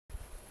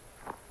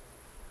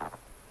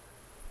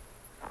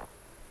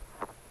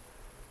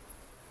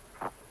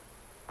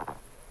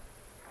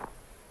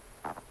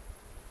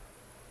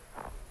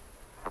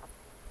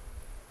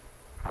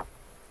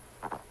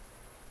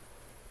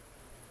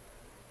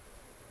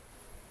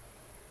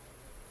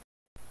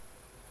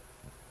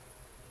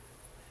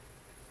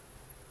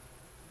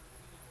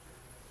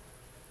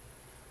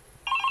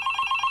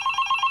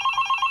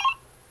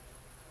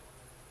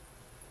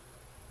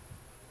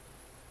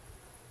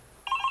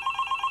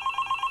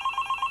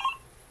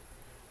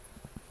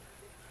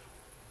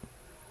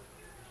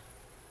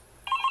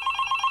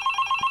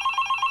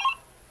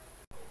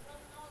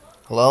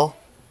Hello?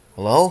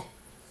 Hello?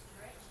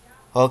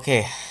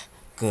 Okay,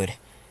 good.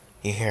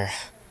 You're here.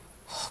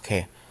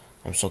 Okay,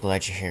 I'm so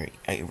glad you're here.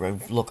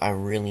 Look, I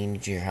really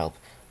need your help.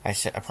 I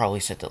probably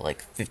said that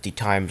like 50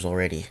 times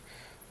already.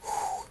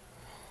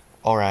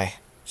 Alright,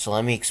 so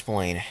let me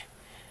explain.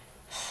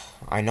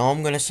 I know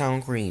I'm gonna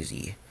sound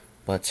crazy,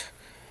 but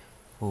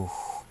ooh,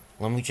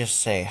 let me just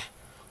say,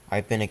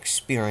 I've been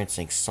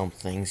experiencing some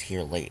things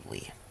here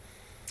lately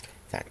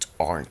that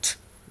aren't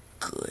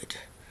good.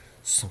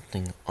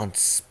 Something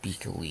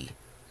unspeakably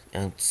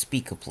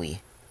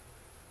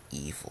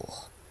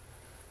evil.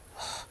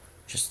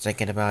 Just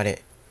thinking about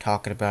it,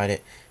 talking about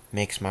it,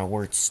 makes my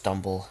words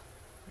stumble,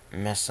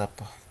 mess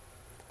up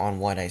on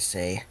what I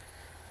say.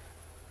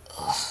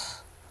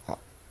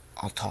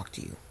 I'll talk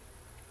to you.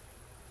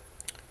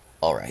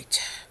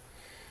 Alright.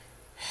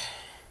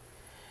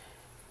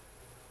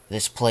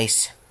 This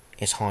place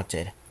is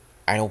haunted.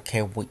 I don't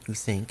care what you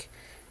think.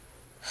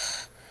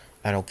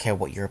 I don't care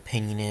what your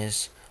opinion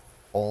is.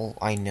 All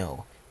I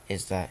know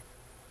is that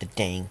the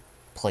dang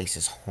place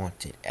is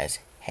haunted as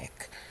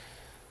heck.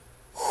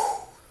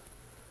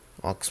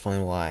 I'll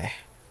explain why.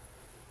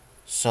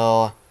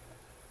 So,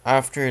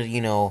 after,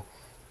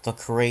 the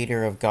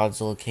creator of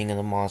Godzilla King of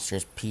the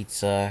Monsters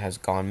Pizza has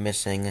gone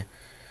missing,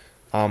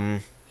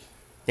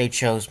 they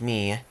chose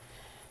me,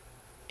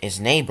 his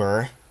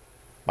neighbor,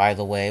 by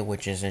the way,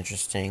 which is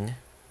interesting.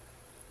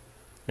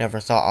 Never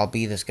thought I'll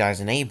be this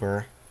guy's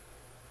neighbor.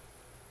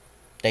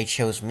 They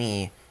chose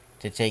me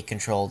to take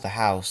control of the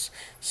house,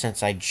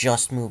 since I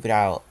just moved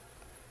out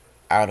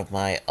of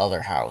my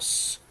other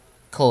house,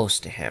 close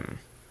to him.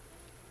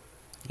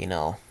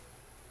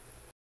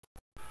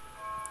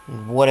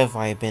 What have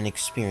I been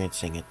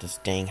experiencing at this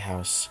dang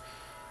house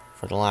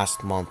for the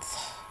last month?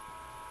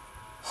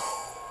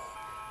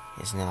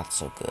 Is not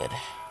so good.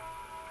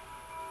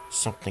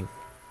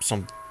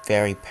 Some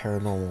very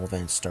paranormal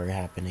events started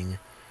happening.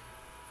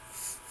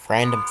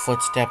 Random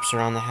footsteps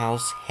around the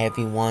house,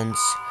 heavy ones.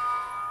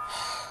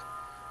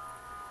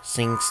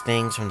 Seeing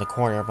things from the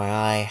corner of my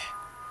eye.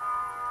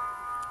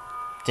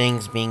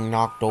 Things being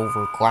knocked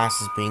over,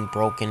 glasses being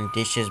broken,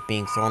 dishes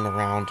being thrown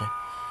around.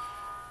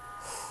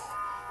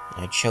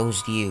 I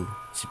chose you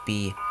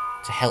to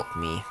help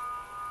me.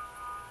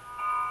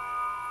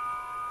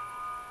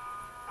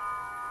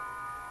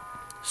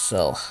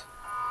 So,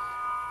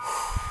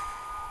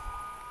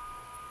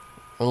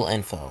 little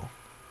info.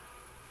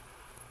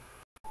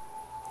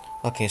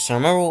 Okay, so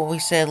remember what we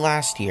said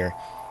last year,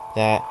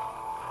 that,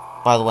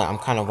 by the way, I'm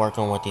kind of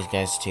working with these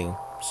guys too,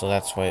 so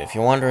that's why, if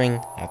you're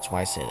wondering, that's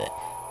why I said it.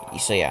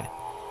 So yeah,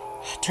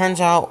 turns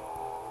out,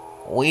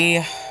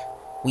 we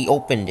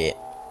opened it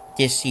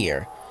this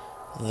year,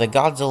 the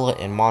Godzilla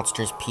and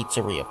Monsters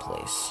Pizzeria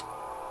place,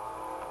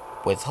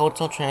 with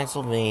Hotel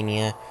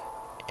Transylvania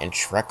and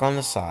Shrek on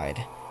the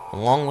side,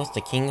 along with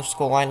the King of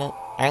Skull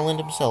Island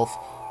himself,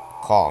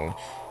 Kong.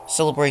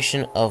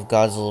 Celebration of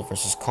Godzilla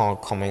vs. Kong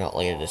coming out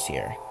later this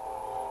year.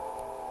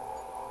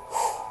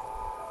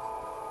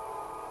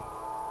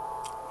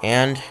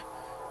 And,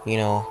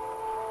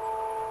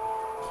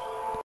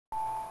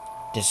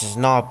 this has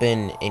not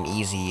been an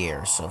easy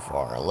year so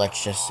far,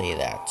 let's just say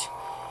that.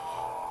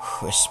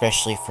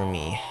 Especially for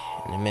me,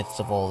 in the midst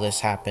of all this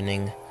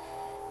happening,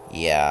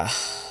 yeah.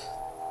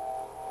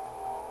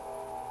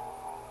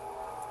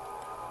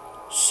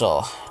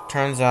 So,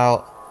 turns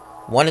out,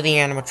 one of the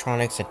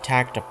animatronics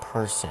attacked a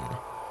person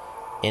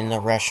in the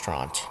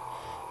restaurant,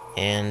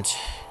 and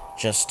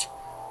just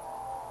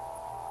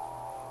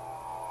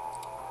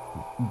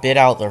bit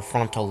out their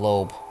frontal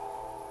lobe.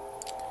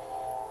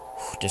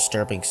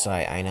 Disturbing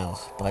sight, I know,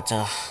 but,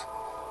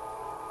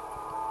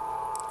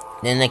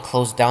 then they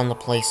closed down the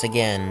place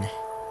again.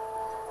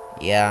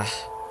 Yeah.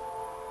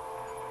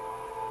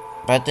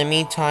 But in the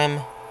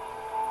meantime,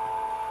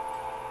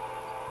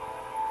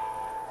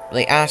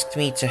 they asked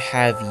me to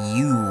have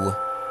you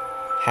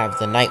have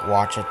the night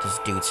watch at this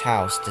dude's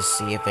house to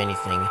see if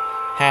anything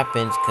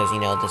happens, because,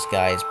 this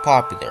guy is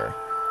popular.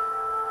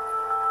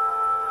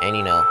 And,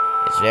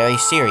 it's very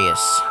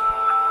serious.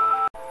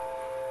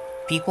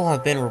 People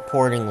have been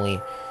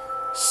reportedly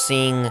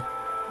seeing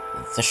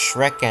the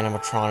Shrek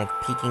animatronic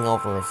peeking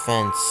over a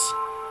fence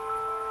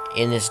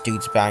in this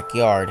dude's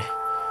backyard,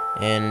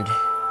 and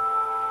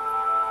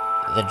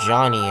the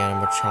Johnny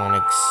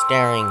animatronic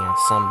staring at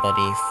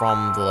somebody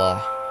from the,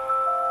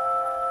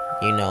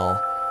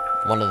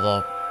 one of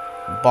the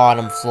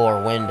bottom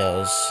floor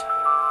windows.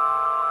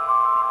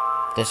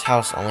 This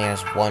house only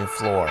has one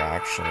floor,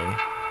 actually.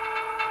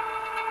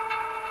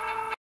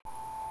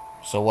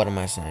 So what am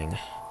I saying?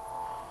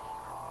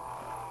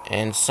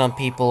 And some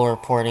people are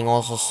reporting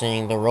also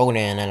seeing the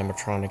Rodan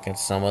animatronic at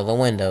some of the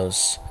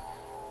windows.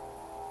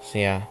 So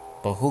yeah,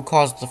 but who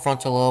caused the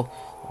frontal lobe?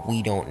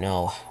 We don't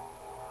know.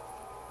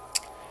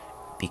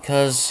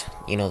 Because,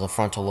 the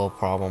frontal lobe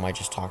problem I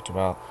just talked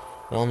about,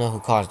 we don't know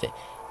who caused it.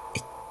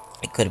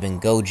 It could have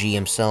been Goji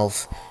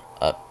himself,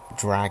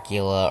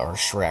 Dracula, or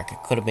Shrek.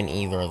 It could have been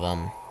either of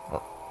them.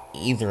 Or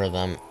either of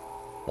them.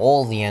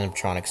 All the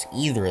animatronics,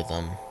 either of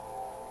them.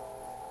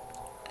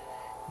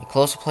 We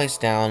closed the place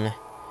down,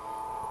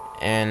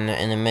 And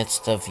in the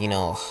midst of, you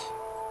know,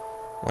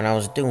 when I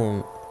was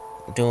doing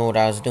what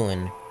I was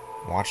doing,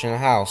 watching the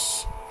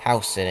house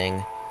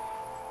sitting,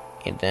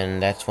 and then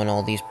that's when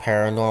all these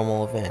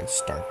paranormal events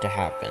start to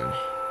happen.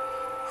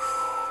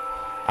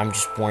 I'm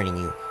just warning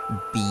you,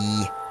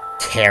 be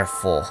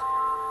careful.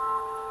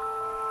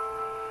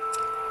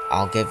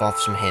 I'll give off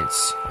some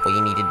hints of what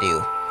you need to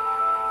do.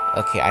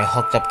 Okay, I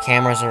hooked up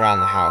cameras around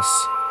the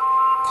house.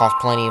 Cost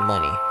plenty of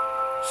money.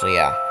 So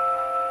yeah.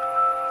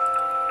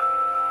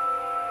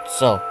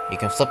 So, you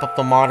can flip up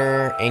the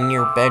monitor in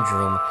your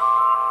bedroom,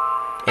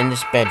 in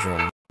this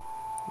bedroom.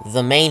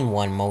 The main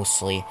one,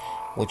 mostly,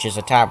 which is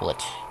a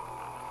tablet.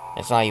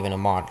 It's not even a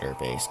monitor,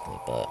 basically,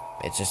 but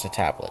it's just a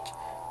tablet.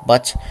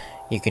 But,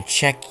 you can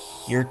check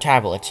your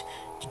tablet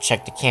to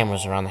check the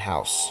cameras around the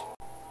house.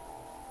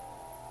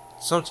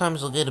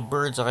 Sometimes you'll get a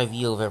bird's eye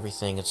view of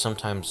everything, and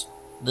sometimes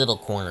little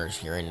corners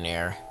here and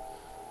there.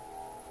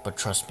 But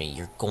trust me,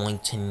 you're going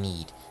to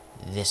need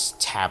this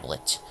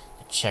tablet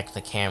to check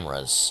the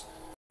cameras.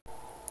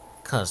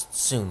 Cause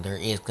soon there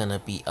is gonna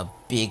be a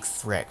big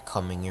threat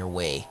coming your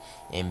way,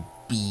 and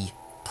be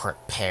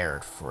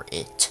prepared for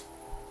it.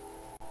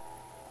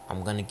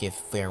 I'm gonna give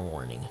fair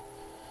warning.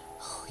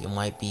 You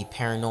might be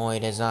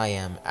paranoid as I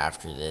am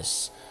after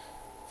these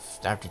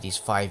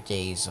 5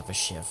 days of a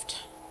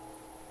shift.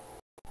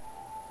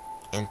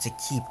 And to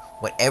keep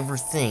whatever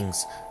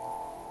things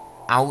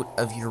out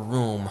of your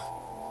room,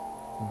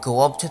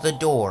 go up to the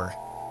door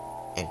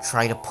and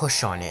try to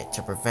push on it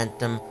to prevent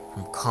them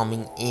from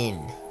coming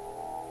in.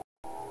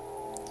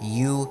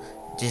 You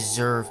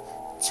deserve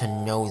to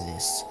know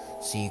this,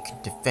 so you can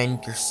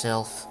defend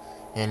yourself,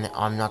 and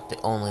I'm not the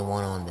only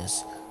one on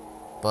this,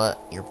 but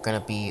you're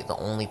gonna be the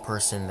only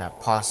person that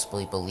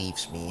possibly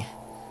believes me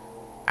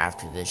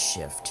after this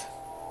shift.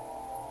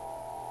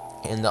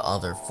 And the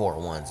other 4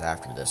 ones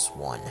after this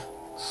one.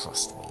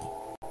 Trust me.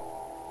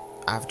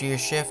 After your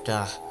shift,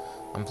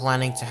 I'm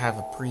planning to have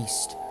a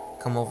priest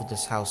come over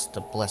this house to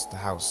bless the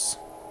house.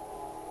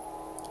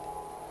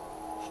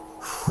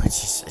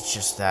 It's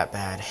just that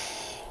bad.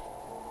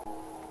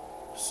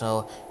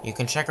 So, you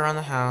can check around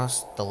the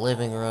house, the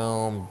living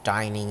room,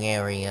 dining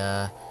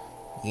area,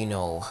 you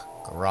know,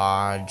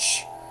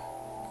 garage,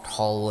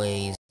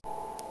 hallways,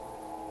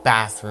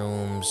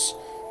 bathrooms,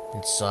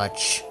 and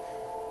such.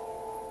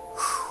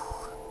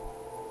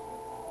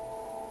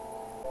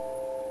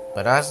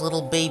 But as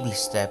little baby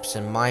steps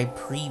in my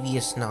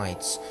previous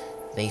nights,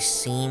 they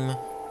seem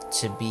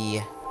to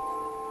be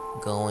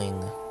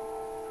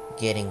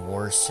getting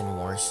worse and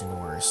worse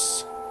and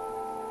worse.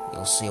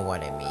 You'll see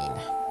what I mean.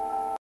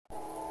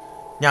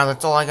 Now,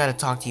 that's all I gotta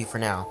talk to you for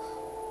now.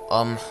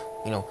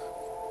 You know,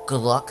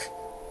 good luck.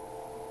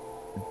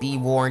 Be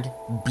warned,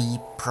 be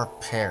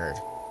prepared.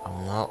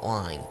 I'm not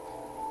lying.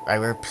 I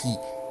repeat,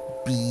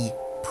 be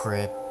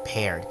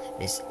prepared.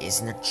 This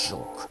isn't a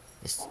joke.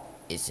 This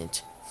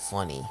isn't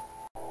funny.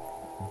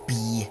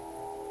 Be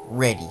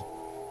ready.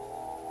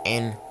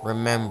 And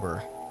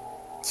remember,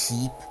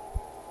 keep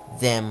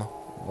them,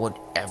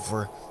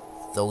 whatever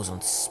those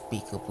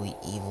unspeakably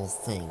evil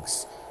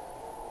things,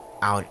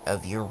 out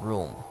of your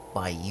room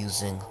by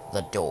using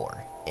the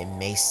door. It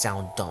may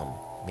sound dumb,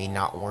 may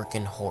not work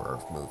in horror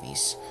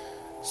movies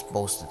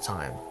most of the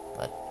time,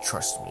 but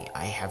trust me,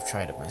 I have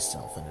tried it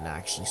myself and it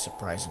actually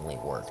surprisingly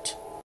worked.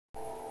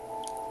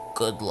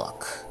 Good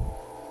luck.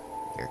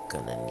 You're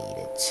gonna need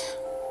it.